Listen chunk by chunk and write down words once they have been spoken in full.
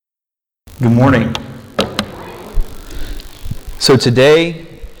Good morning. So today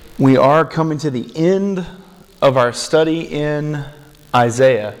we are coming to the end of our study in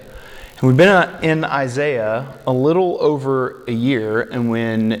Isaiah. And we've been in Isaiah a little over a year, and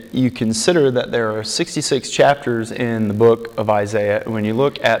when you consider that there are 66 chapters in the book of Isaiah, and when you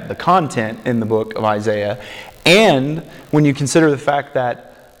look at the content in the book of Isaiah, and when you consider the fact that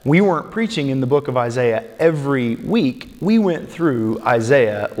we weren't preaching in the book of Isaiah every week, we went through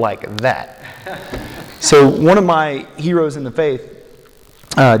Isaiah like that. So one of my heroes in the faith,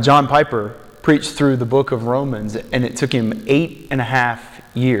 John Piper, preached through the book of Romans, and it took him 8.5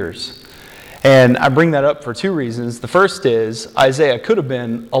 years. And I bring that up for two reasons. The first is Isaiah could have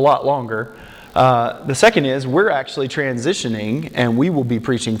been a lot longer. The second is we're actually transitioning, and we will be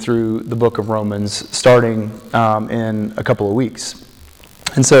preaching through the book of Romans starting in a couple of weeks.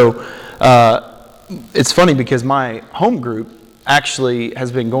 And so it's funny because my home group actually has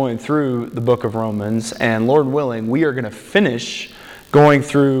been going through the book of Romans, and Lord willing, we are going to finish going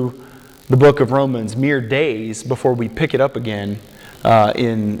through the book of Romans mere days before we pick it up again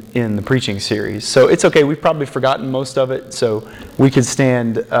in the preaching series. So it's okay, we've probably forgotten most of it, so we could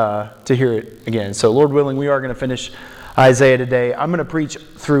stand to hear it again. So Lord willing, we are going to finish Isaiah today. I'm going to preach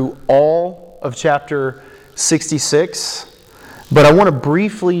through all of chapter 66. But I want to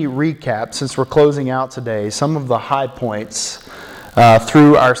briefly recap, since we're closing out today, some of the high points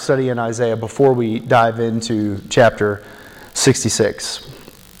through our study in Isaiah before we dive into chapter 66.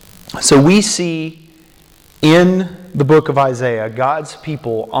 So we see in the book of Isaiah God's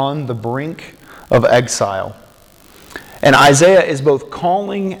people on the brink of exile. And Isaiah is both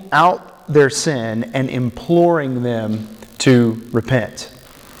calling out their sin and imploring them to repent.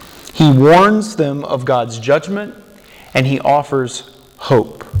 He warns them of God's judgment, and he offers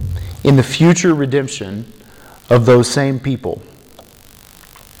hope in the future redemption of those same people.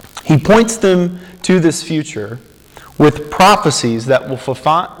 He points them to this future with prophecies that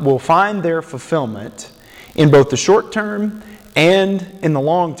will find their fulfillment in both the short term and in the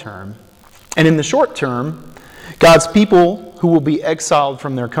long term. And in the short term, God's people who will be exiled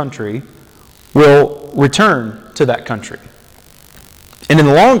from their country will return to that country. And in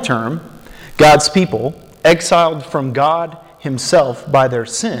the long term, God's people, exiled from God Himself by their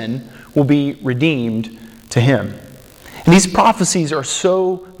sin, will be redeemed to Him. And these prophecies are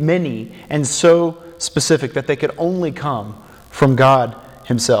so many and so specific that they could only come from God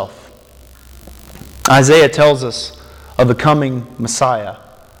Himself. Isaiah tells us of the coming Messiah,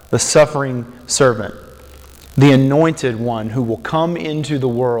 the suffering servant, the anointed one who will come into the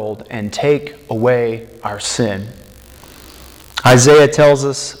world and take away our sin. Isaiah tells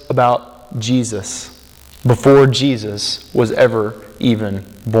us about Jesus before Jesus was ever even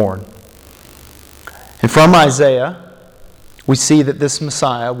born. And from Isaiah, we see that this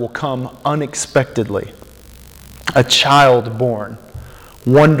Messiah will come unexpectedly. A child born,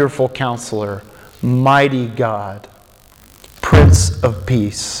 wonderful counselor, mighty God, Prince of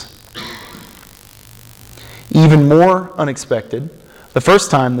Peace. Even more unexpected, the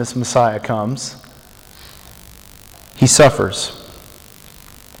first time this Messiah comes, He suffers.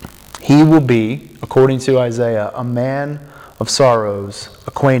 He will be, according to Isaiah, a man of sorrows,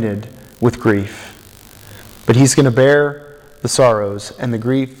 acquainted with grief. But He's going to bear the sorrows and the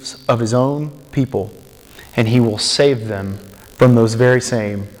griefs of His own people, and He will save them from those very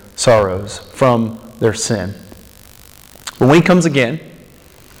same sorrows, from their sin. But when He comes again,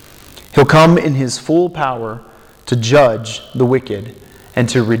 He'll come in His full power to judge the wicked and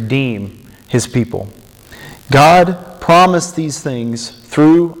to redeem His people. God promised these things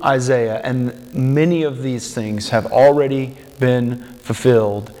through Isaiah, and many of these things have already been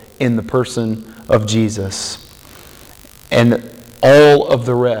fulfilled in the person of Jesus. And all of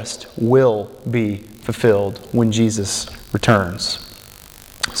the rest will be fulfilled when Jesus returns.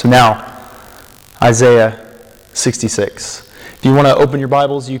 So now, Isaiah 66. If you want to open your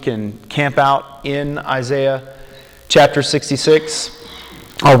Bibles, you can camp out in Isaiah chapter 66.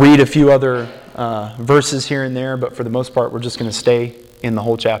 I'll read a few other verses here and there, but for the most part, we're just going to stay in the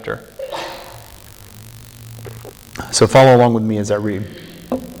whole chapter. So follow along with me as I read.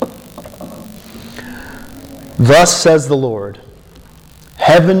 Thus says the Lord,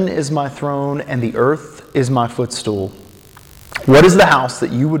 Heaven is my throne, and the earth is my footstool. What is the house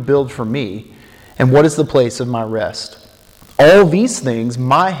that you would build for me, and what is the place of my rest? All these things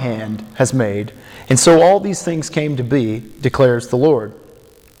my hand has made, and so all these things came to be, declares the Lord.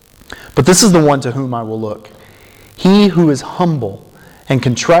 But this is the one to whom I will look, he who is humble and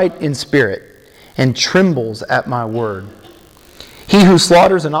contrite in spirit, and trembles at my word. He who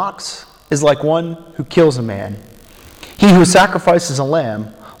slaughters an ox is like one who kills a man. He who sacrifices a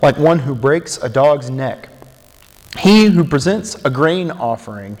lamb like one who breaks a dog's neck. He who presents a grain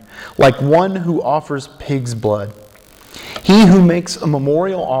offering, like one who offers pig's blood. He who makes a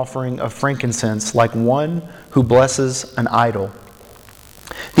memorial offering of frankincense, like one who blesses an idol.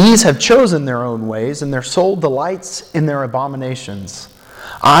 These have chosen their own ways, and their soul delights in their abominations.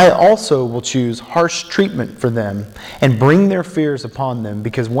 I also will choose harsh treatment for them and bring their fears upon them,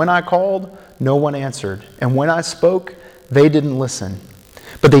 because when I called, no one answered, and when I spoke, they didn't listen.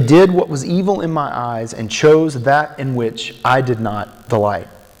 But they did what was evil in my eyes and chose that in which I did not delight.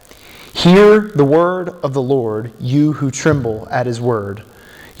 Hear the word of the Lord, you who tremble at his word.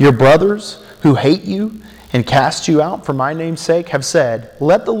 Your brothers who hate you and cast you out for my name's sake have said,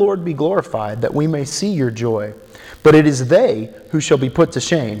 let the Lord be glorified, that we may see your joy. But it is they who shall be put to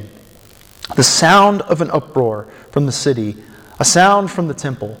shame. The sound of an uproar from the city, a sound from the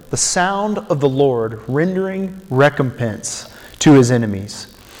temple, the sound of the Lord rendering recompense to his enemies.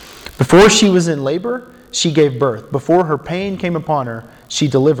 Before she was in labor, she gave birth. Before her pain came upon her, she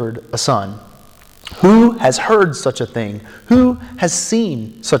delivered a son. Who has heard such a thing? Who has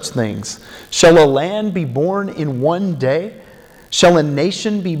seen such things? Shall a land be born in one day? Shall a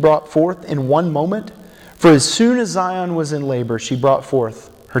nation be brought forth in one moment? For as soon as Zion was in labor, she brought forth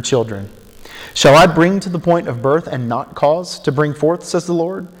her children. Shall I bring to the point of birth and not cause to bring forth, says the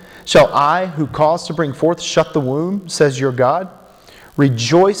Lord? Shall I, who cause to bring forth, shut the womb, says your God?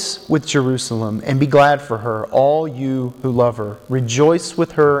 Rejoice with Jerusalem and be glad for her, all you who love her. Rejoice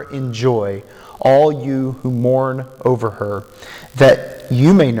with her in joy, all you who mourn over her, that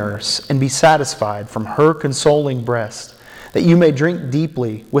you may nurse and be satisfied from her consoling breast, that you may drink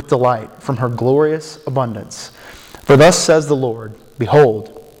deeply with delight from her glorious abundance. For thus says the Lord,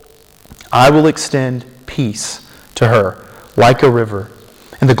 behold, I will extend peace to her like a river,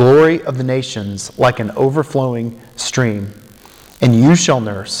 and the glory of the nations like an overflowing stream. And you shall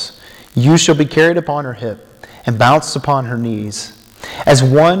nurse, you shall be carried upon her hip, and bounced upon her knees. As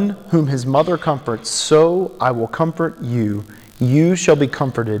one whom his mother comforts, so I will comfort you. You shall be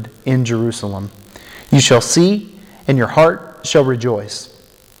comforted in Jerusalem. You shall see, and your heart shall rejoice.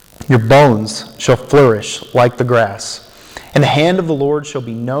 Your bones shall flourish like the grass. And the hand of the Lord shall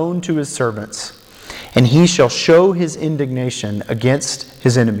be known to his servants, and he shall show his indignation against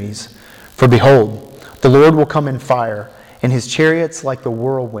his enemies. For behold, the Lord will come in fire, and his chariots like the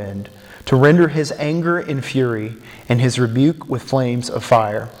whirlwind, to render his anger in fury, and his rebuke with flames of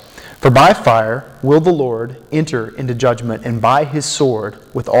fire. For by fire will the Lord enter into judgment, and by his sword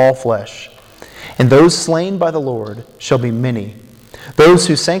with all flesh. And those slain by the Lord shall be many, those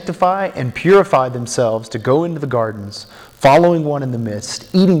who sanctify and purify themselves to go into the gardens, following one in the midst,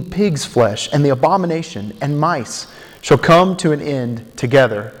 eating pig's flesh, and the abomination, and mice shall come to an end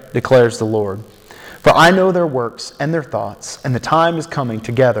together, declares the Lord. For I know their works and their thoughts, and the time is coming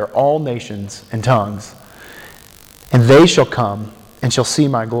together, all nations and tongues. And they shall come and shall see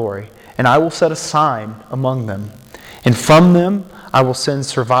my glory, and I will set a sign among them. And from them I will send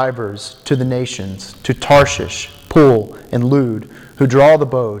survivors to the nations, to Tarshish, Pul, and Lud, who draw the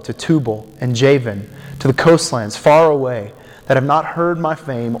bow, to Tubal and Javan, to the coastlands far away, that have not heard my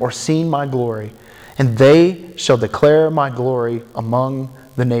fame or seen my glory. And they shall declare my glory among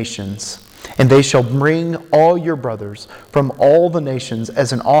the nations. And they shall bring all your brothers from all the nations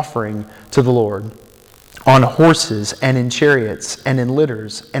as an offering to the Lord, on horses and in chariots and in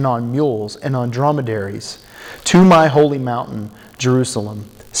litters and on mules and on dromedaries, to my holy mountain, Jerusalem,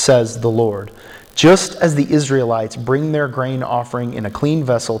 says the Lord. Just as the Israelites bring their grain offering in a clean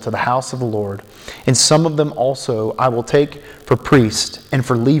vessel to the house of the Lord, and some of them also I will take for priests and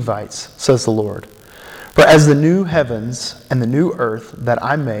for Levites, says the Lord. For as the new heavens and the new earth that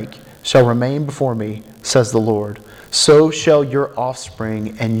I make shall remain before me, says the Lord, so shall your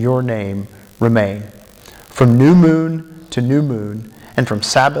offspring and your name remain. From new moon to new moon, and from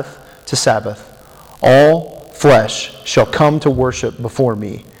Sabbath to Sabbath, all flesh shall come to worship before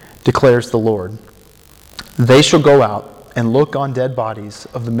me, declares the Lord. They shall go out and look on dead bodies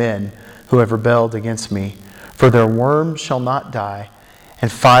of the men who have rebelled against me, for their worm shall not die,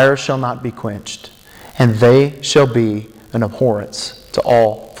 and fire shall not be quenched, and they shall be an abhorrence to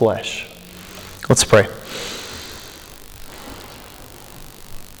all flesh. Let's pray.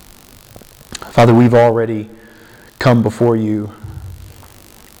 Father, we've already come before you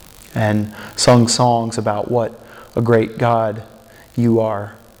and sung songs about what a great God you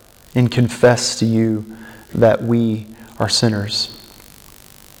are, and confess to you that we are sinners.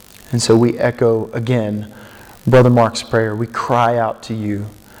 And so we echo again Brother Mark's prayer. We cry out to you,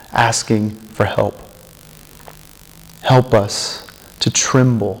 asking for help. Help us to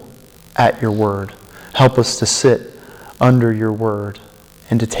tremble at your word. Help us to sit under your word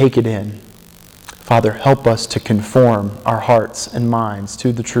and to take it in. Father, help us to conform our hearts and minds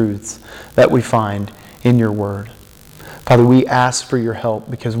to the truths that we find in your word. Father, we ask for your help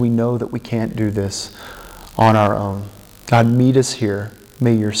because we know that we can't do this on our own. God, meet us here.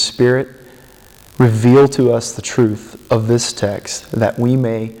 May your Spirit reveal to us the truth of this text that we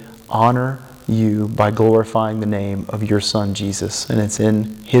may honor you by glorifying the name of your Son, Jesus. And it's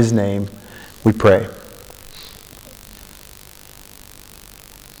in his name we pray.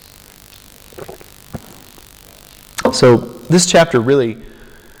 So this chapter really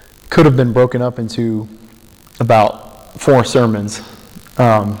could have been broken up into about 4 sermons,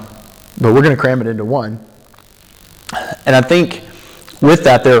 but we're going to cram it into one. And I think with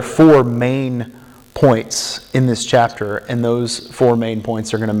that, there are 4 main points in this chapter, and those 4 main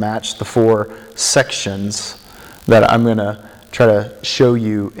points are going to match the 4 sections that I'm going to try to show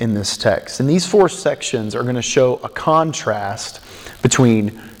you in this text. And these 4 sections are going to show a contrast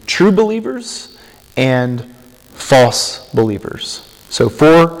between true believers and false believers. So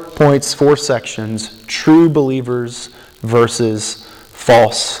 4 points, 4 sections, true believers versus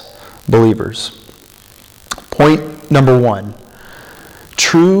false believers. Point number 1,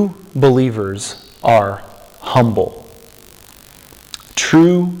 true believers are humble.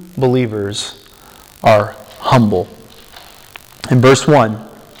 True believers are humble. In verse 1,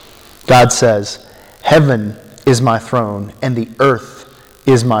 God says, "Heaven is my throne, and the earth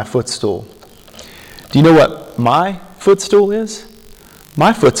is my footstool." Do you know what my footstool is?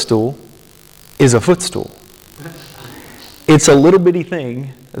 My footstool is a footstool. It's a little bitty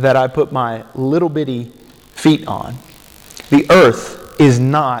thing that I put my little bitty feet on. The earth is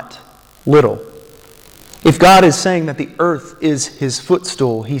not little. If God is saying that the earth is his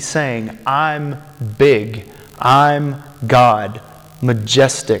footstool, he's saying, I'm big, I'm God,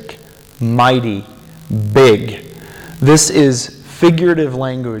 majestic, mighty, big. This is figurative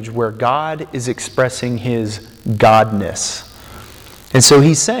language where God is expressing his godness. And so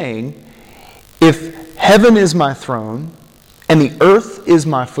he's saying, if heaven is my throne and the earth is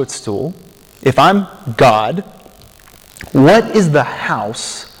my footstool, if I'm God, what is the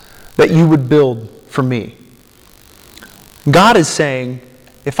house that you would build for me? God is saying,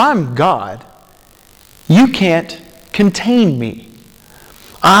 if I'm God, you can't contain me.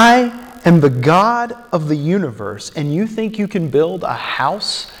 I am the God of the universe, and you think you can build a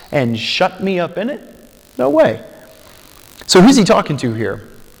house and shut me up in it? No way. So who's he talking to here?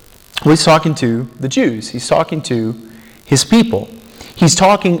 Well, he's talking to the Jews. He's talking to his people. He's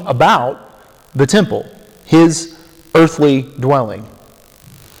talking about the temple, his earthly dwelling.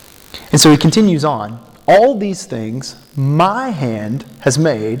 And so he continues on. All these things my hand has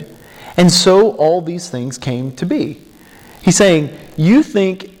made, and so all these things came to be. He's saying, you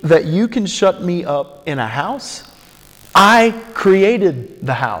think that you can shut me up in a house? I created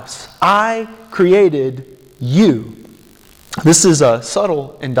the house. I created you. This is a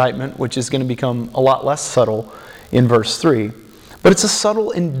subtle indictment, which is going to become a lot less subtle in verse 3. But it's a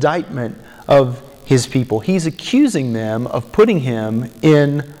subtle indictment of his people. He's accusing them of putting him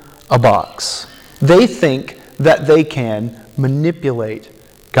in a box. They think that they can manipulate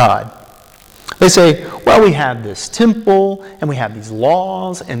God. They say, well, we have this temple, and we have these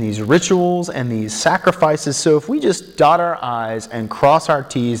laws, and these rituals, and these sacrifices, so if we just dot our I's and cross our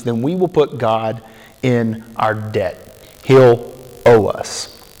T's, then we will put God in our debt. He'll owe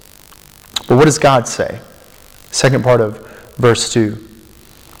us. But what does God say? Second part of verse 2.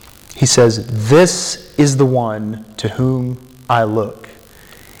 He says, this is the one to whom I look.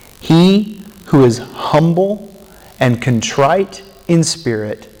 He who is humble and contrite in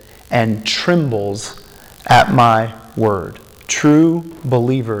spirit and trembles at my word. True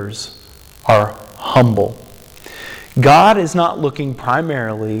believers are humble. God is not looking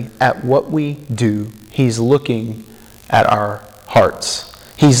primarily at what we do. He's looking at our hearts.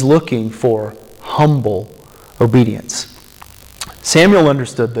 He's looking for humble obedience. Samuel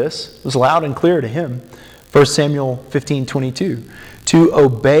understood this. It was loud and clear to him. 1 Samuel 15:22. To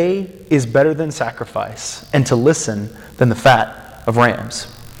obey is better than sacrifice, and to listen than the fat of rams.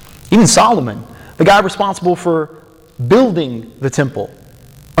 Even Solomon, the guy responsible for building the temple,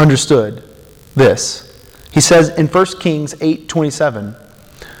 understood this. He says in 1 Kings 8:27,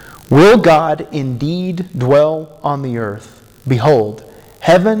 will God indeed dwell on the earth? Behold,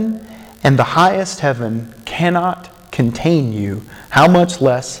 heaven and the highest heaven cannot contain you. How much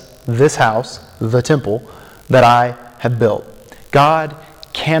less this house, the temple, that I have built. God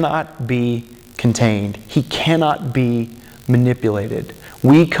cannot be contained. He cannot be manipulated.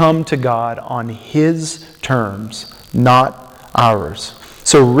 We come to God on his terms, not ours.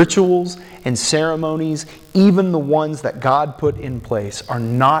 So rituals and ceremonies, even the ones that God put in place, are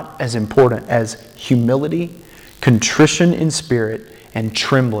not as important as humility, contrition in spirit, and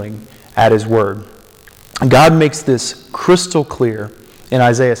trembling at His word. God makes this crystal clear in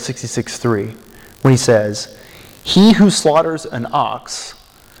Isaiah 66:3 when He says, "He who slaughters an ox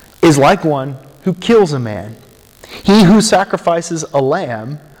is like one who kills a man. He who sacrifices a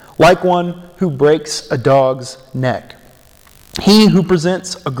lamb, like one who breaks a dog's neck. He who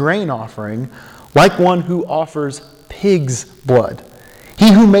presents a grain offering, like one who offers pig's blood.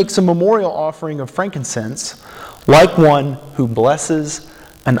 He who makes a memorial offering of frankincense, like one who blesses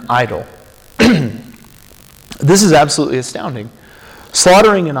an idol." This is absolutely astounding.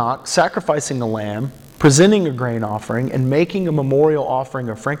 Slaughtering an ox, sacrificing a lamb, presenting a grain offering, and making a memorial offering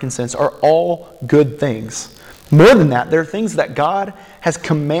of frankincense are all good things. More than that, they're things that God has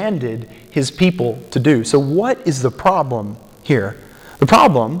commanded His people to do. So what is the problem here? The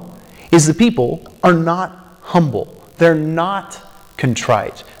problem is the people are not humble. They're not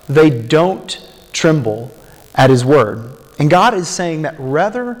contrite. They don't tremble at His word. And God is saying that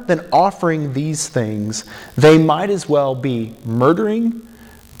rather than offering these things, they might as well be murdering,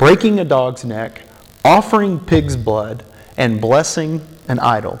 breaking a dog's neck, offering pig's blood, and blessing an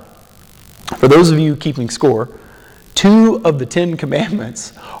idol. For those of you keeping score, 2 of the 10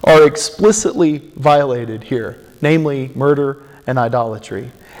 commandments are explicitly violated here, namely murder and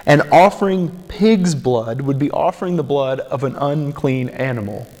idolatry. And offering pig's blood would be offering the blood of an unclean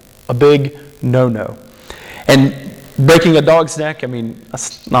animal, a big no-no. And breaking a dog's neck,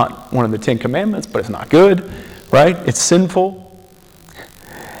 that's not one of the 10 commandments, but it's not good, right? It's sinful.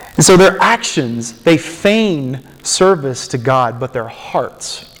 And so their actions, they feign service to God, but their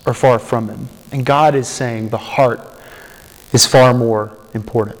hearts are far from Him. And God is saying the heart is far more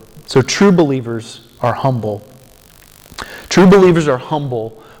important. So true believers are humble. True believers are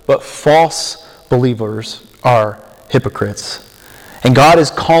humble, but false believers are hypocrites. And God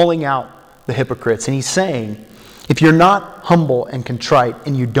is calling out the hypocrites, and He's saying, if you're not humble and contrite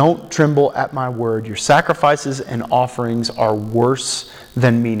and you don't tremble at my word, your sacrifices and offerings are worse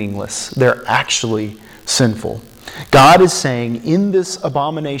than meaningless. They're actually sinful. God is saying, in this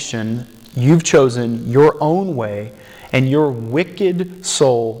abomination, you've chosen your own way, and your wicked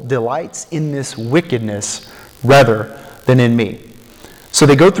soul delights in this wickedness rather than in me. So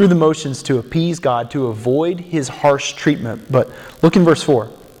they go through the motions to appease God, to avoid His harsh treatment. But look in verse 4.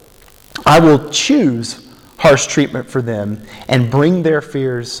 I will choose harsh treatment for them and bring their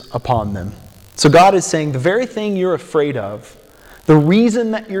fears upon them. So God is saying the very thing you're afraid of, the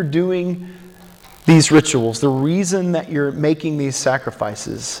reason that you're doing these rituals, the reason that you're making these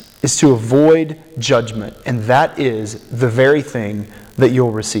sacrifices is to avoid judgment, and that is the very thing that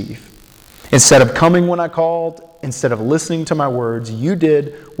you'll receive. Instead of coming when I called, instead of listening to my words, you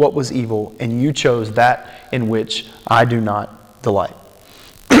did what was evil, and you chose that in which I do not delight.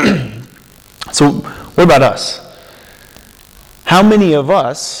 So what about us? How many of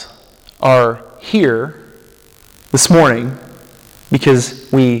us are here this morning because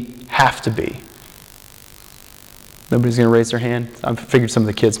we have to be? Nobody's going to raise their hand? I figured some of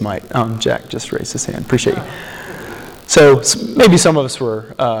the kids might. Jack just raised his hand. Appreciate you. So maybe some of us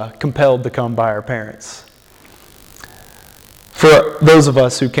were compelled to come by our parents. For those of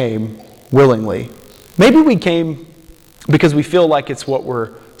us who came willingly, maybe we came because we feel like it's what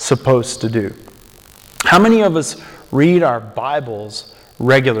we're supposed to do. How many of us read our Bibles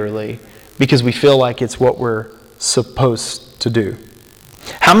regularly because we feel like it's what we're supposed to do?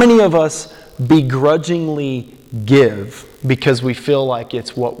 How many of us begrudgingly give because we feel like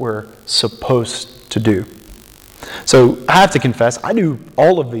it's what we're supposed to do? So I have to confess, I do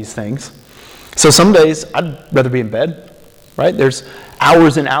all of these things. So some days I'd rather be in bed, right? There's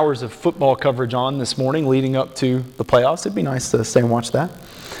hours and hours of football coverage on this morning leading up to the playoffs. It'd be nice to stay and watch that.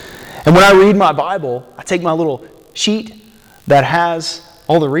 And when I read my Bible, I take my little sheet that has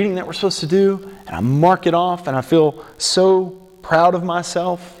all the reading that we're supposed to do, and I mark it off, and I feel so proud of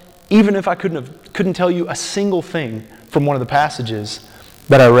myself, even if I couldn't tell you a single thing from one of the passages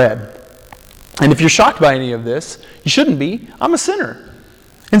that I read. And if you're shocked by any of this, you shouldn't be. I'm a sinner.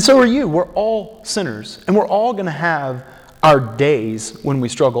 And so are you. We're all sinners. And we're all going to have our days when we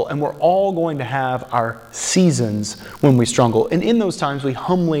struggle. And we're all going to have our seasons when we struggle. And in those times, we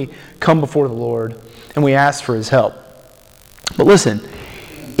humbly come before the Lord and we ask for His help. But listen,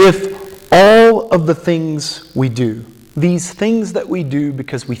 if all of the things we do, these things that we do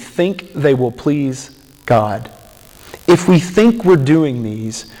because we think they will please God, if we think we're doing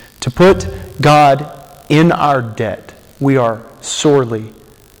these to put God in our debt, we are sorely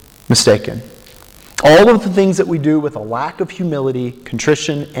mistaken. All of the things that we do with a lack of humility,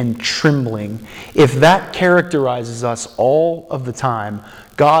 contrition, and trembling, if that characterizes us all of the time,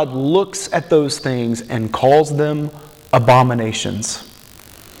 God looks at those things and calls them abominations.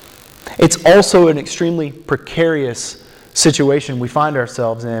 It's also an extremely precarious situation we find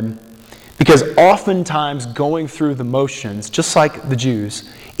ourselves in, because oftentimes going through the motions, just like the Jews,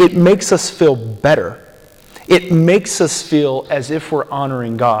 it makes us feel better. It makes us feel as if we're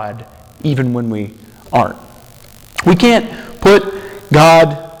honoring God, even when we aren't. We can't put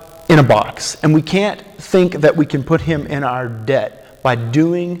God in a box, and we can't think that we can put Him in our debt by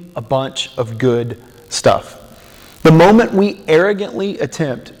doing a bunch of good stuff. The moment we arrogantly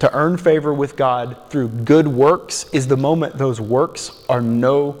attempt to earn favor with God through good works is the moment those works are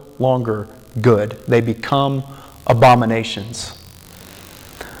no longer good. They become abominations.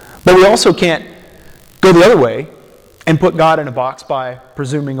 But we also can't go the other way and put God in a box by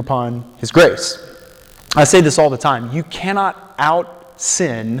presuming upon His grace. I say this all the time. You cannot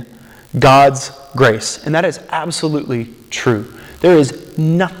out-sin God's grace. And that is absolutely true. There is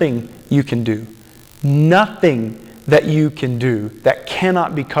nothing you can do. Nothing that you can do that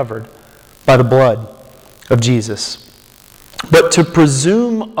cannot be covered by the blood of Jesus. But to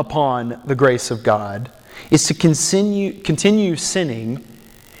presume upon the grace of God is to continue sinning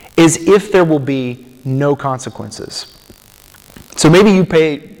as if there will be no consequences. So maybe you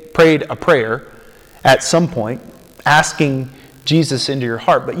prayed a prayer at some point asking Jesus into your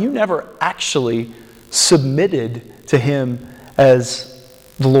heart, but you never actually submitted to Him as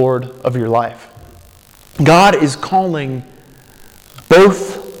the Lord of your life. God is calling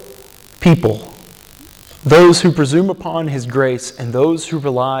both people, those who presume upon His grace and those who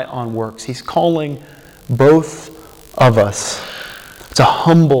rely on works. He's calling both of us to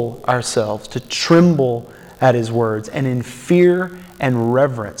humble ourselves, to tremble at His words, and in fear and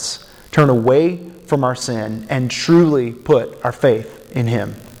reverence turn away from our sin and truly put our faith in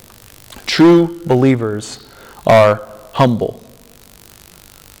Him. True believers are humble.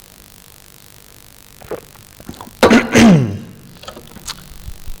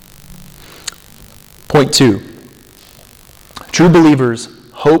 Point 2. True believers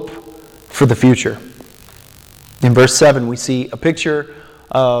hope for the future. In verse 7, we see a picture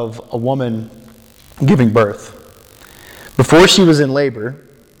of a woman giving birth. Before she was in labor,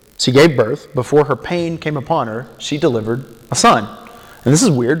 she gave birth. Before her pain came upon her, she delivered a son. And this is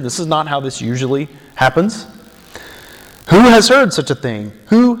weird. This is not how this usually happens. Who has heard such a thing?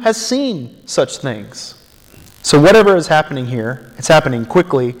 Who has seen such things? So whatever is happening here, it's happening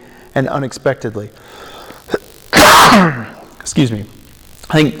quickly and unexpectedly. Excuse me.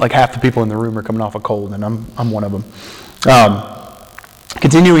 I think like half the people in the room are coming off a cold, and I'm one of them.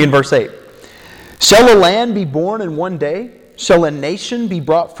 Continuing in verse 8. Shall a land be born in one day? Shall a nation be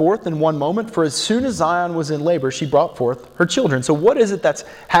brought forth in one moment? For as soon as Zion was in labor, she brought forth her children. So what is it that's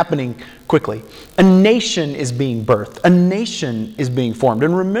happening quickly? A nation is being birthed. A nation is being formed.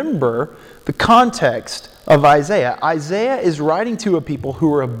 And remember the context of Isaiah. Isaiah is writing to a people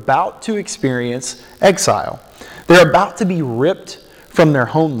who are about to experience exile. They're about to be ripped from their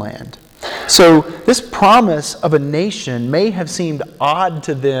homeland. So this promise of a nation may have seemed odd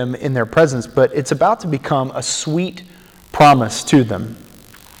to them in their presence, but it's about to become a sweet promise to them.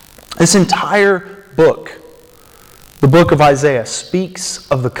 This entire book, the book of Isaiah, speaks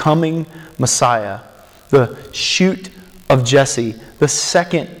of the coming Messiah, the shoot of Jesse, the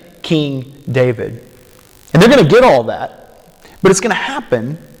second King David. And they're going to get all that, but it's going to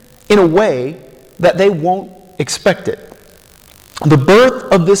happen in a way that they won't expect it. The birth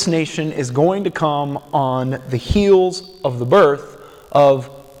of this nation is going to come on the heels of the birth of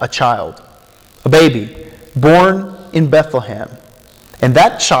a child, a baby, born in Bethlehem. And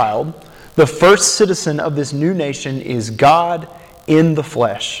that child, the first citizen of this new nation, is God in the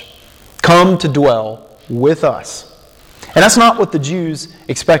flesh, come to dwell with us. And that's not what the Jews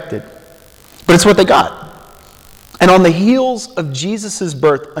expected, but it's what they got. And on the heels of Jesus'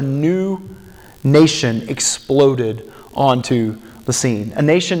 birth, a new nation exploded onto the scene. A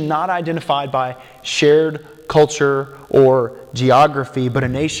nation not identified by shared culture or geography, but a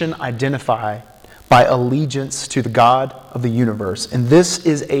nation identified by allegiance to the God of the universe. And this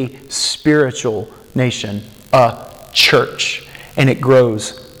is a spiritual nation, a church, and it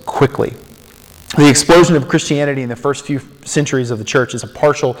grows quickly. The explosion of Christianity in the first few centuries of the church is a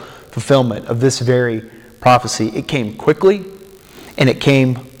partial fulfillment of this very prophecy. It came quickly, and it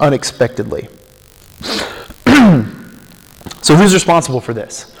came unexpectedly. So who's responsible for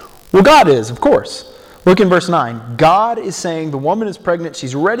this? Well, God is, of course. Look in verse 9. God is saying the woman is pregnant,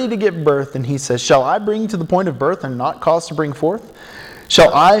 she's ready to give birth, and He says, shall I bring to the point of birth and not cause to bring forth?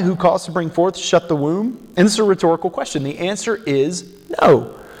 Shall I, who caused to bring forth, shut the womb? And this is a rhetorical question. The answer is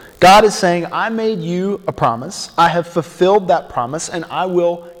no. God is saying, I made you a promise. I have fulfilled that promise, and I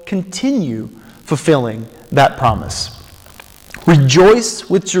will continue fulfilling that promise. Rejoice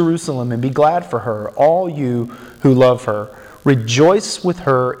with Jerusalem and be glad for her, all you who love her. Rejoice with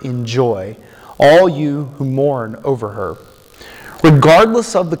her in joy, all you who mourn over her.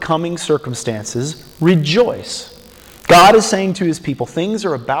 Regardless of the coming circumstances, rejoice. God is saying to his people, things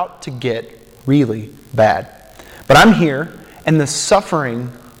are about to get really bad. But I'm here, and the suffering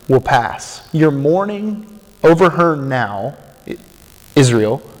will pass. You're mourning over her now,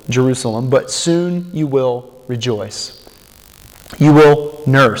 Israel, Jerusalem, but soon you will rejoice. You will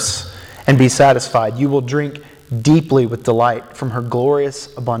nurse and be satisfied. You will drink deeply with delight from her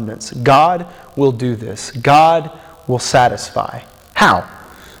glorious abundance. God will do this. God will satisfy. How?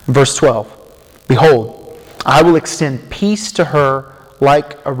 Verse 12. Behold, I will extend peace to her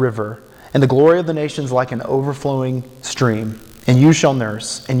like a river, and the glory of the nations like an overflowing stream. And you shall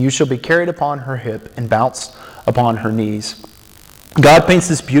nurse, and you shall be carried upon her hip and bounced upon her knees. God paints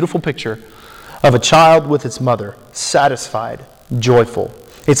this beautiful picture of a child with its mother, satisfied, joyful.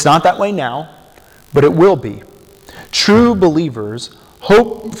 It's not that way now, but it will be. True believers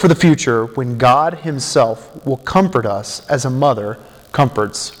hope for the future when God himself will comfort us as a mother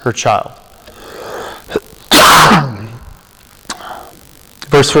comforts her child.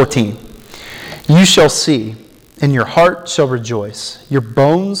 Verse 14. You shall see, and your heart shall rejoice. Your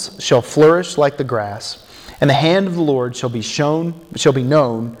bones shall flourish like the grass, and the hand of the Lord shall be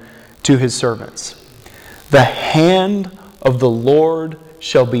known to his servants. The hand of the Lord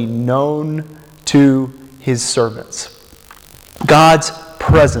shall be known to his servants. God's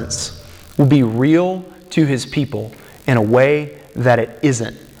presence will be real to his people in a way that it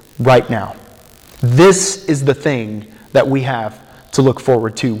isn't right now. This is the thing that we have to look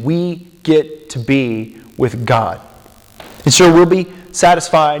forward to. We get to be with God. And sure, we'll be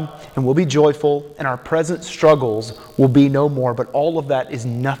satisfied and we'll be joyful, and our present struggles will be no more, but all of that is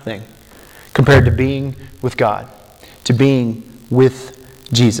nothing compared to being with God, to being with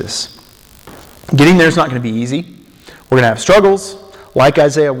Jesus. Getting there is not going to be easy. We're going to have struggles, like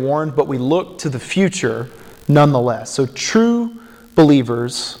Isaiah warned, but we look to the future nonetheless. So true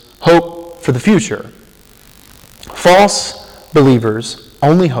believers hope for the future. False believers'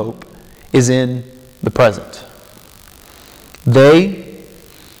 only hope is in the present. They're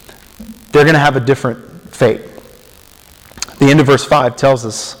going to have a different fate. The end of verse 5 tells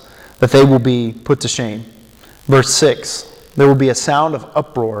us that they will be put to shame. Verse 6, there will be a sound of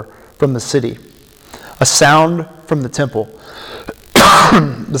uproar from the city, a sound from the temple,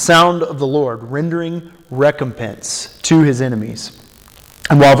 the sound of the Lord rendering recompense to his enemies.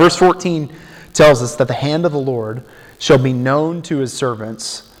 And while verse 14 tells us that the hand of the Lord shall be known to his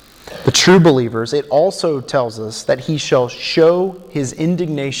servants, the true believers, it also tells us that he shall show his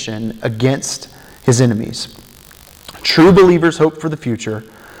indignation against his enemies. True believers hope for the future.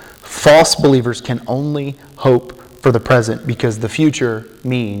 False believers can only hope for the present because the future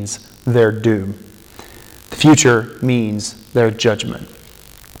means their doom. The future means their judgment.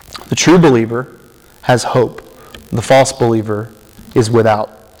 The true believer has hope. The false believer is without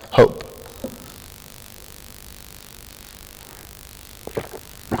hope.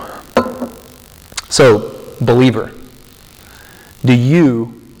 So, believer, do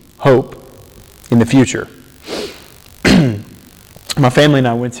you hope in the future? My family and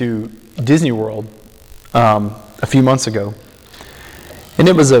I went to Disney World a few months ago, and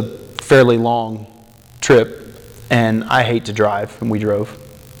it was a fairly long trip, and I hate to drive, and we drove.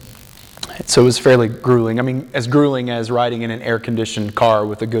 So it was fairly grueling. I mean, as grueling as riding in an air-conditioned car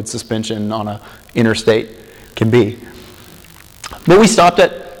with a good suspension on an interstate can be. But we stopped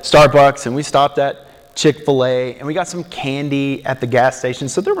at Starbucks, and we stopped at Chick-fil-A, and we got some candy at the gas station.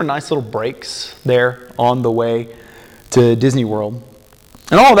 So there were nice little breaks there on the way to Disney World.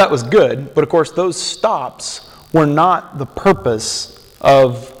 And all of that was good, but of course those stops were not the purpose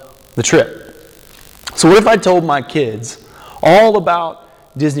of the trip. So what if I told my kids all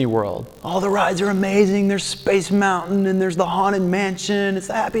about Disney World? All the rides are amazing. There's Space Mountain, and there's the Haunted Mansion. It's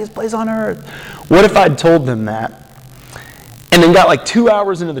the happiest place on earth. What if I'd told them that and then got like 2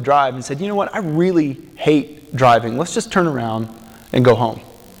 hours into the drive and said, you know what, I really hate driving. Let's just turn around and go home.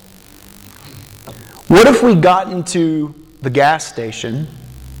 What if we got into the gas station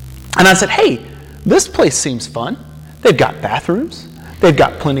and I said, hey, this place seems fun. They've got bathrooms. They've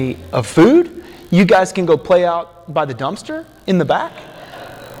got plenty of food. You guys can go play out by the dumpster in the back.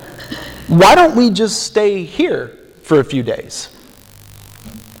 Why don't we just stay here for a few days?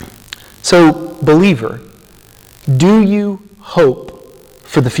 So, believer, do you hope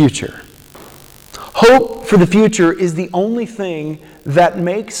for the future. Hope for the future is the only thing that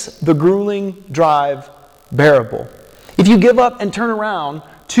makes the grueling drive bearable. If you give up and turn around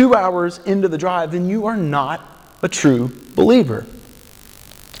 2 hours into the drive, then you are not a true believer.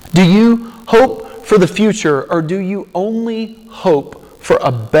 Do you hope for the future, or do you only hope for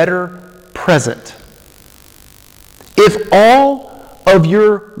a better present? If all of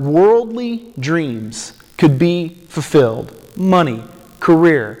your worldly dreams could be fulfilled, money,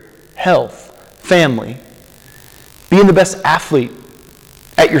 career, health, family, being the best athlete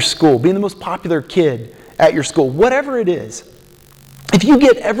at your school, being the most popular kid at your school, whatever it is, if you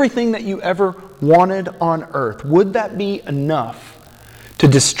get everything that you ever wanted on earth, would that be enough to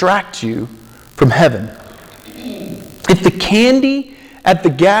distract you from heaven? If the candy at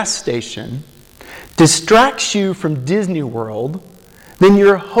the gas station distracts you from Disney World, then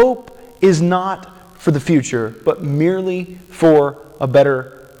your hope is not for the future, but merely for a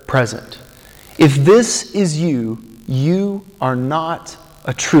better present. If this is you, you are not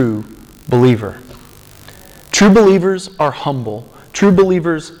a true believer. True believers are humble. True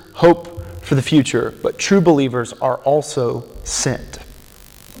believers hope for the future, but true believers are also sent.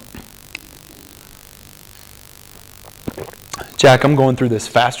 Jack, I'm going through this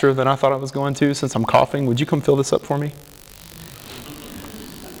faster than I thought I was going to since I'm coughing. Would you come fill this up for me?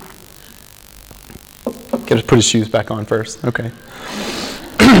 Got to put his shoes back on first. Okay.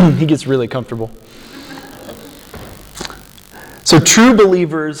 He gets really comfortable. So true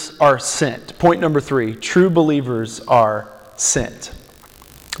believers are sent. Point number 3, true believers are sent.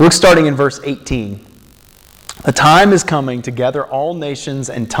 Look starting in verse 18. A time is coming to gather all nations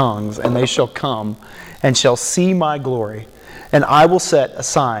and tongues, and they shall come and shall see my glory, and I will set a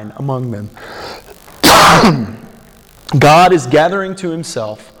sign among them. God is gathering to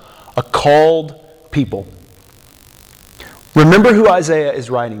himself a called people. Remember who Isaiah is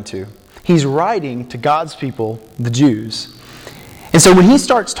writing to. He's writing to God's people, the Jews. And so when he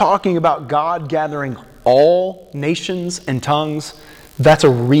starts talking about God gathering all nations and tongues, that's a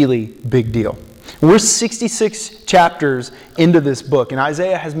really big deal. We're 66 chapters into this book, and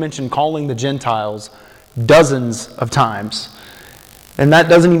Isaiah has mentioned calling the Gentiles dozens of times. And that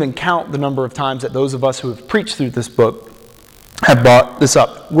doesn't even count the number of times that those of us who have preached through this book have brought this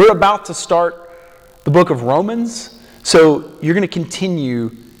up. We're about to start the book of Romans, so you're going to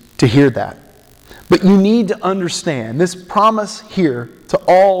continue to hear that. But you need to understand this promise here to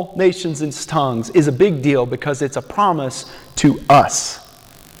all nations and tongues is a big deal because it's a promise to us.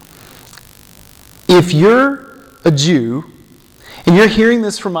 If you're a Jew and you're hearing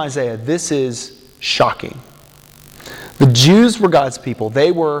this from Isaiah, this is shocking. The Jews were God's people.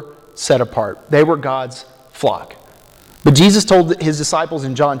 They were set apart. They were God's flock. But Jesus told his disciples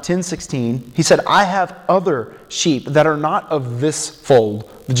in John 10:16, he said, I have other sheep that are not of this fold,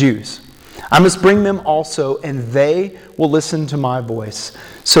 the Jews. I must bring them also, and they will listen to my voice.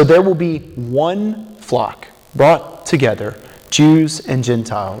 So there will be one flock brought together, Jews and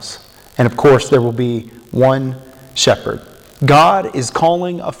Gentiles. And of course, there will be one shepherd. God is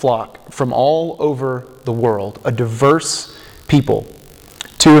calling a flock from all over the world, a diverse people,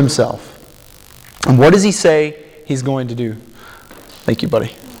 to himself. And what does he say he's going to do? Thank you,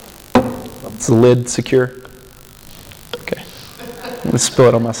 buddy. Is the lid secure? Okay. I'm going to spill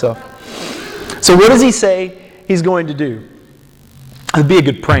it on myself. So what does he say he's going to do? It would be a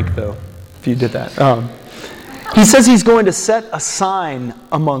good prank, though, if you did that. He says he's going to set a sign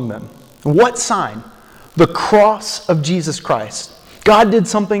among them. What sign? The cross of Jesus Christ. God did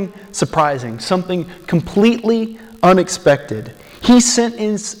something surprising, something completely unexpected. He sent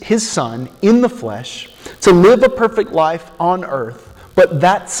his Son in the flesh to live a perfect life on earth, but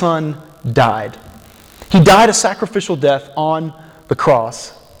that Son died. He died a sacrificial death on the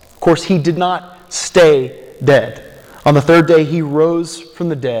cross. Of course, he did not stay dead. On the third day, he rose from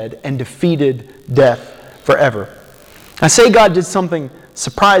the dead and defeated death forever. I say God did something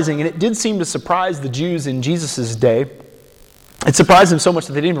surprising, and it did seem to surprise the Jews in Jesus' day. It surprised them so much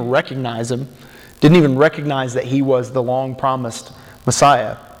that they didn't even recognize him, didn't even recognize that he was the long-promised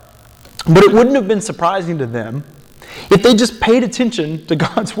Messiah. But it wouldn't have been surprising to them if they just paid attention to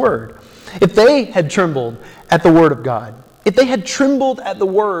God's word. If they had trembled at the word of God. If they had trembled at the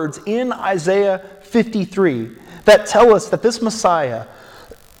words in Isaiah 53 that tell us that this Messiah,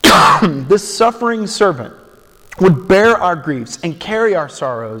 this suffering servant, would bear our griefs and carry our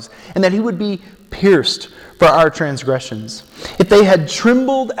sorrows, and that he would be pierced for our transgressions. If they had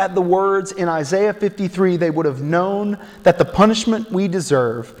trembled at the words in Isaiah 53, they would have known that the punishment we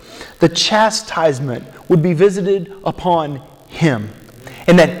deserve, the chastisement, would be visited upon him,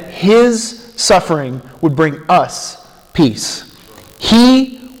 and that his suffering would bring us peace.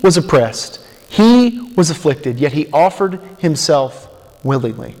 He was oppressed, he was afflicted, yet he offered himself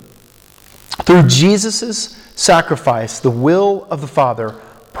willingly. Through Jesus' sacrifice, the will of the Father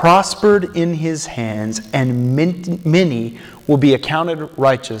prospered in his hands, and many will be accounted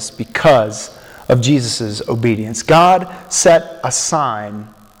righteous because of Jesus' obedience. God set a sign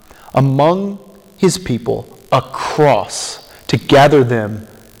among his people, a cross, to gather them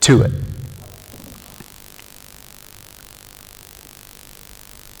to it.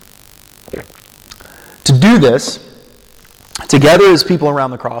 To do this, to gather his people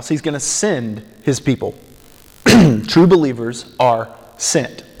around the cross, he's going to send his people. True believers are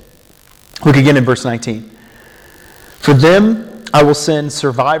sent. Look again in verse 19. For them I will send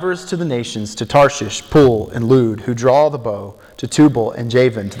survivors to the nations, to Tarshish, Pul, and Lud, who draw the bow, to Tubal and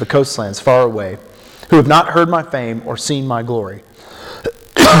Javan, to the coastlands far away, who have not heard my fame or seen my glory.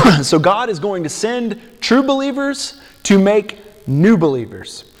 So God is going to send true believers to make new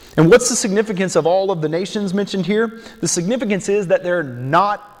believers. And what's the significance of all of the nations mentioned here? The significance is that they're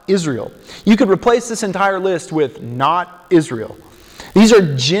not Israel. You could replace this entire list with not Israel. These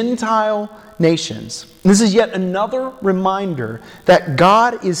are Gentile nations. This is yet another reminder that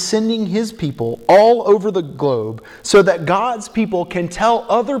God is sending his people all over the globe so that God's people can tell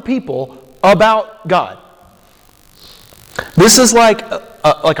other people about God. This is like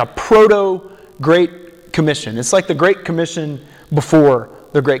a proto-Great Commission. It's like the Great Commission before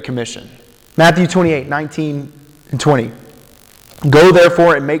the Great Commission. Matthew 28, 19 and 20. Go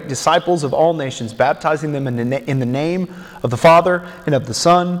therefore and make disciples of all nations, baptizing them in the name of the Father and of the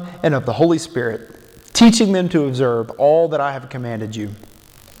Son and of the Holy Spirit, teaching them to observe all that I have commanded you.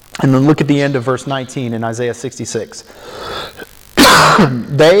 And then look at the end of verse 19 in Isaiah 66.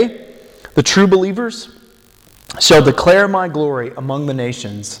 They, the true believers, shall declare my glory among the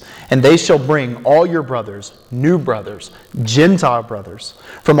nations, and they shall bring all your brothers, new brothers, Gentile brothers,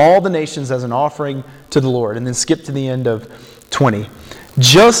 from all the nations as an offering to the Lord. And then skip to the end of 20.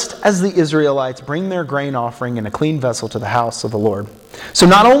 Just as the Israelites bring their grain offering in a clean vessel to the house of the Lord. So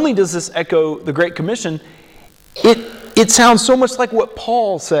not only does this echo the Great Commission, it sounds so much like what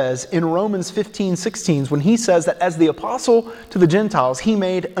Paul says in Romans 15:16 when he says that as the apostle to the Gentiles, he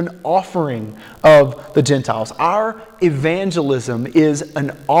made an offering of the Gentiles. Our evangelism is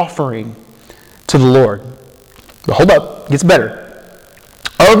an offering to the Lord. But hold up, it gets better.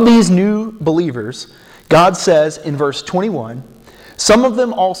 Of these new believers, God says in verse 21, some of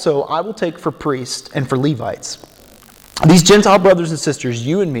them also I will take for priests and for Levites. These Gentile brothers and sisters,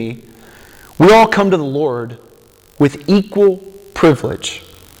 you and me, we all come to the Lord with equal privilege.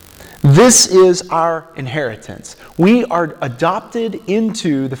 This is our inheritance. We are adopted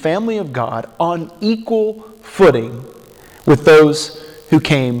into the family of God on equal footing with those who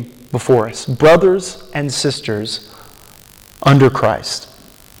came before us, brothers and sisters under Christ.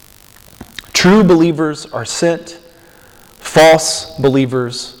 True believers are sent, false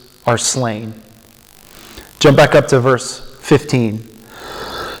believers are slain. Jump back up to verse 15.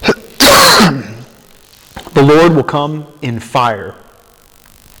 The Lord will come in fire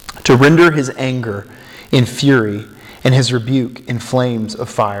to render his anger in fury and his rebuke in flames of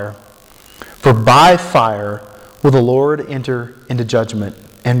fire. For by fire will the Lord enter into judgment,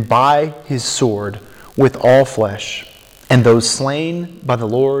 and by his sword with all flesh, and those slain by the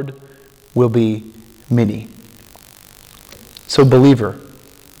Lord will be many. So, believer,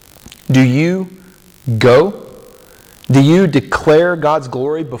 do you go? Do you declare God's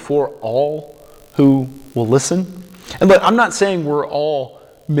glory before all who will listen? And look, I'm not saying we're all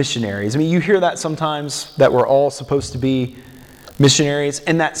missionaries. I mean, you hear that sometimes, that we're all supposed to be missionaries,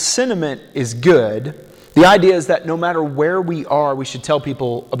 and that sentiment is good. The idea is that no matter where we are, we should tell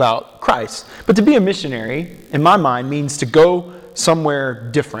people about Christ. But to be a missionary, in my mind, means to go somewhere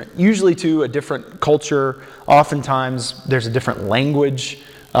different, usually to a different culture. Oftentimes, there's a different language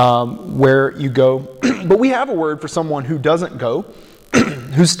where you go. But we have a word for someone who doesn't go,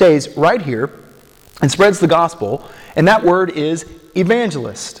 who stays right here and spreads the gospel, and that word is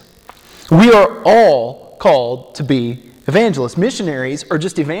evangelist. We are all called to be evangelists. Missionaries are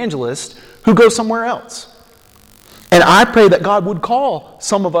just evangelists who go somewhere else. And I pray that God would call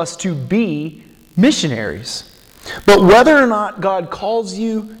some of us to be missionaries. But whether or not God calls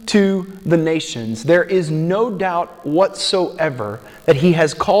you to the nations, there is no doubt whatsoever that he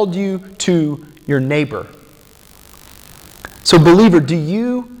has called you to your neighbor. So, believer, do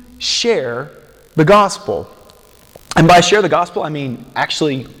you share the gospel? And by share the gospel, I mean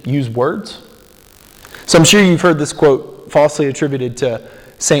actually use words. So I'm sure you've heard this quote falsely attributed to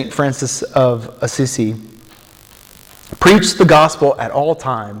St. Francis of Assisi. Preach the gospel at all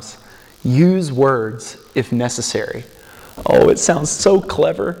times. Use words if necessary. Oh, it sounds so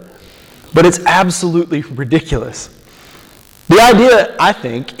clever, but it's absolutely ridiculous. The idea, I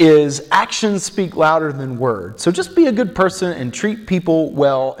think, is actions speak louder than words. So just be a good person and treat people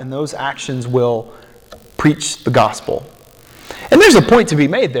well, and those actions will preach the gospel. And there's a point to be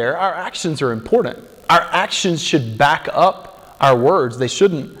made there. Our actions are important. Our actions should back up our words. They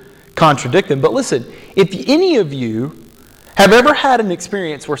shouldn't contradict them. But listen, if any of you have ever had an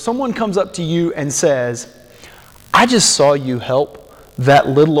experience where someone comes up to you and says, I just saw you help that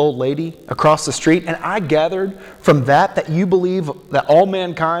little old lady across the street, and I gathered from that you believe that all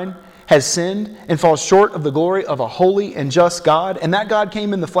mankind has sinned and falls short of the glory of a holy and just God, and that God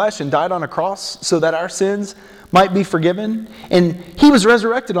came in the flesh and died on a cross so that our sins might be forgiven, and He was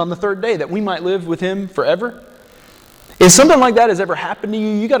resurrected on the third day that we might live with Him forever. If something like that has ever happened to you,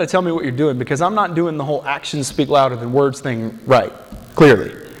 you got to tell me what you're doing, because I'm not doing the whole actions speak louder than words thing right,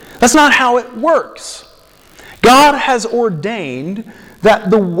 clearly. That's not how it works. God has ordained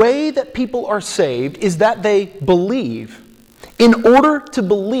that the way that people are saved is that they believe. In order to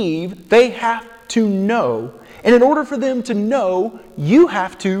believe, they have to know. And in order for them to know, you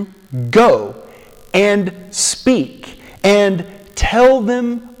have to go and speak and tell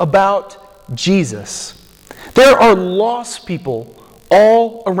them about Jesus. There are lost people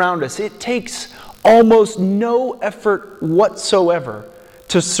all around us. It takes almost no effort whatsoever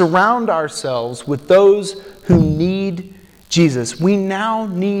to surround ourselves with those who need Jesus. We now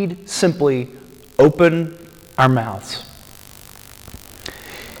need simply open our mouths.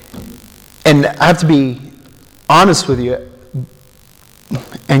 And I have to be honest with you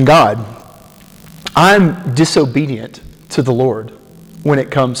and God, I'm disobedient to the Lord when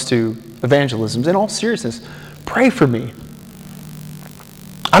it comes to evangelism. In all seriousness, pray for me.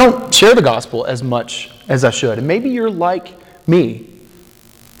 I don't share the gospel as much as I should. And maybe you're like me.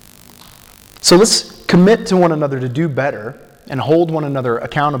 So let's commit to one another to do better and hold one another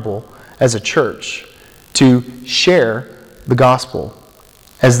accountable as a church to share the gospel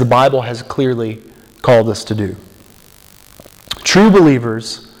as the Bible has clearly called us to do. True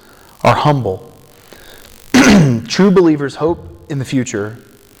believers are humble. True believers hope in the future.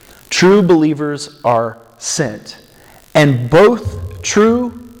 True believers are sent. And both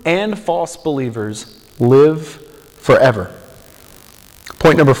true and false believers live forever.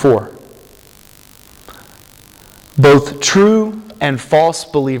 Point number 4. Both true and false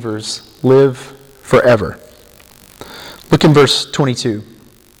believers live forever. Look in verse 22.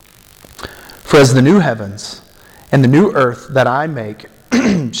 For as the new heavens and the new earth that I make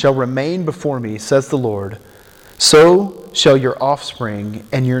shall remain before me, says the Lord, so shall your offspring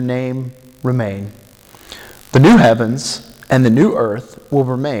and your name remain. The new heavens and the new earth will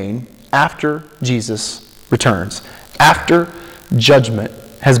remain after Jesus returns, after judgment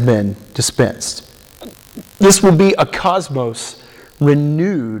has been dispensed. This will be a cosmos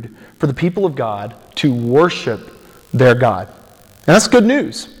renewed for the people of God to worship their God. And that's good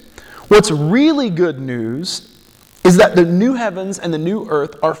news. What's really good news is that the new heavens and the new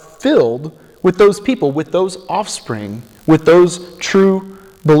earth are filled with those people, with those offspring, with those true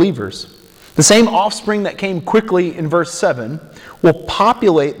believers. The same offspring that came quickly in verse 7 will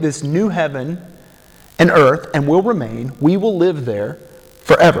populate this new heaven and earth and will remain. We will live there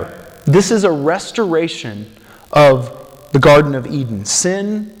forever. This is a restoration of the Garden of Eden.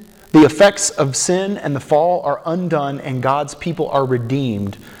 Sin, the effects of sin and the fall are undone, and God's people are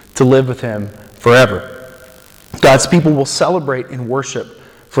redeemed to live with Him forever. God's people will celebrate and worship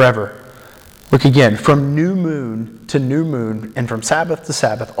forever. Look again, from new moon to new moon, and from Sabbath to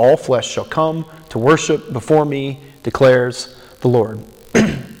Sabbath, all flesh shall come to worship before me, declares the Lord.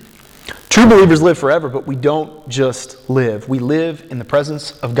 True believers live forever, but we don't just live. We live in the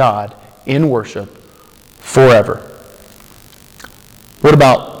presence of God in worship forever. What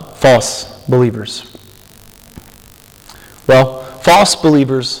about false believers? Well, false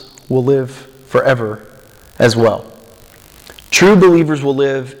believers will live forever as well. True believers will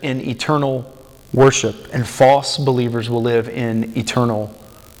live in eternal worship, and false believers will live in eternal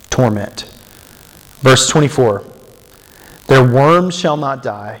torment. Verse 24, their worms shall not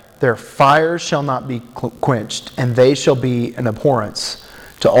die, their fire shall not be quenched, and they shall be an abhorrence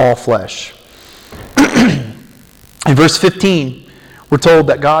to all flesh. In verse 15, we're told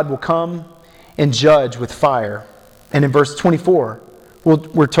that God will come and judge with fire. And in verse 24,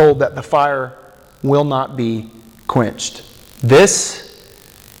 we're told that the fire will not be quenched. This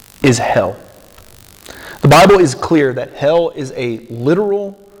is hell. The Bible is clear that hell is a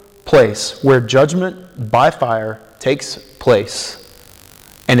literal place where judgment by fire takes place,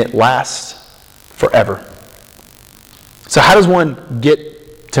 and it lasts forever. So how does one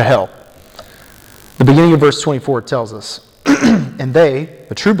get to hell? The beginning of verse 24 tells us, And they,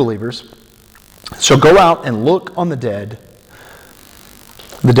 the true believers, shall go out and look on the dead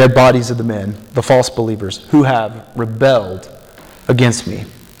bodies of the men, the false believers, who have rebelled against me.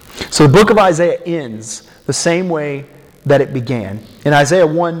 So the book of Isaiah ends the same way that it began. In Isaiah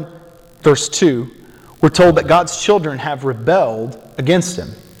 1, verse 2, we're told that God's children have rebelled against him.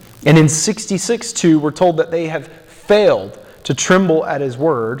 And in 66:2, we're told that they have failed to tremble at his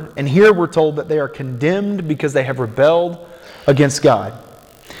word. And here we're told that they are condemned because they have rebelled against God.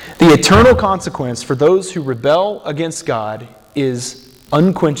 The eternal consequence for those who rebel against God is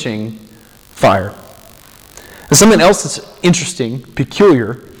unquenching fire. And something else that's interesting,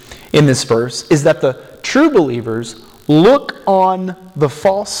 peculiar in this verse, is that the true believers look on the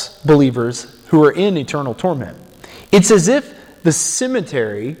false believers who are in eternal torment. It's as if the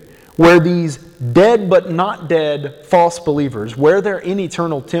cemetery where these dead but not dead false believers, where they're in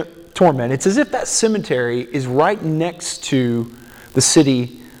eternal torment, it's as if that cemetery is right next to the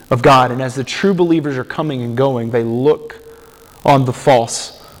city of God. And as the true believers are coming and going, they look on the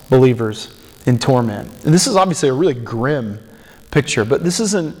false believers in torment. And this is obviously a really grim picture, but this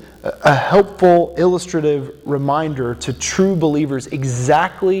is a helpful, illustrative reminder to true believers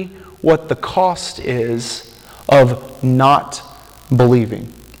exactly what the cost is of not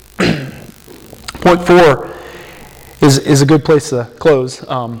believing. Point 4 is a good place to close,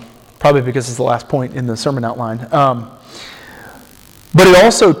 probably because it's the last point in the sermon outline. But it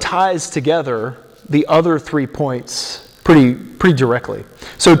also ties together the other 3 points pretty directly.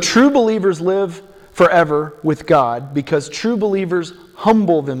 So true believers live forever with God because true believers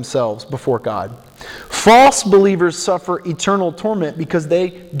humble themselves before God. False believers suffer eternal torment because they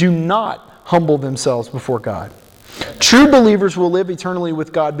do not humble themselves before God. True believers will live eternally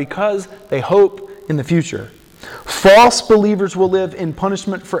with God because they hope in the future. False believers will live in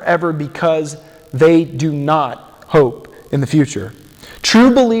punishment forever because they do not hope in the future.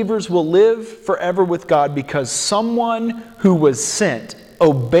 True believers will live forever with God because someone who was sent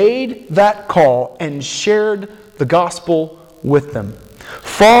obeyed that call and shared the gospel with them.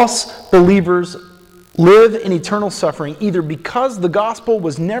 False believers live in eternal suffering either because the gospel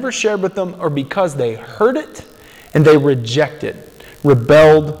was never shared with them or because they heard it and they rejected,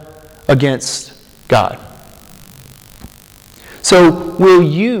 rebelled against God. So, will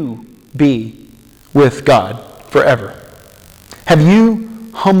you be with God forever? Have you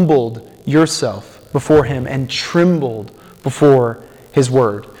humbled yourself before Him and trembled before His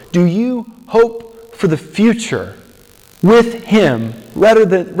Word? Do you hope for the future with Him rather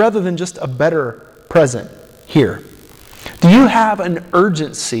than just a better present here? Do you have an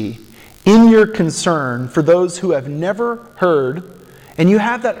urgency in your concern for those who have never heard, and you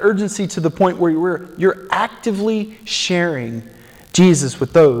have that urgency to the point where you're actively sharing Jesus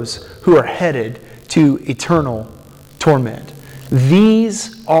with those who are headed to eternal torment?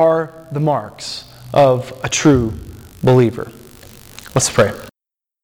 These are the marks of a true believer. Let's pray.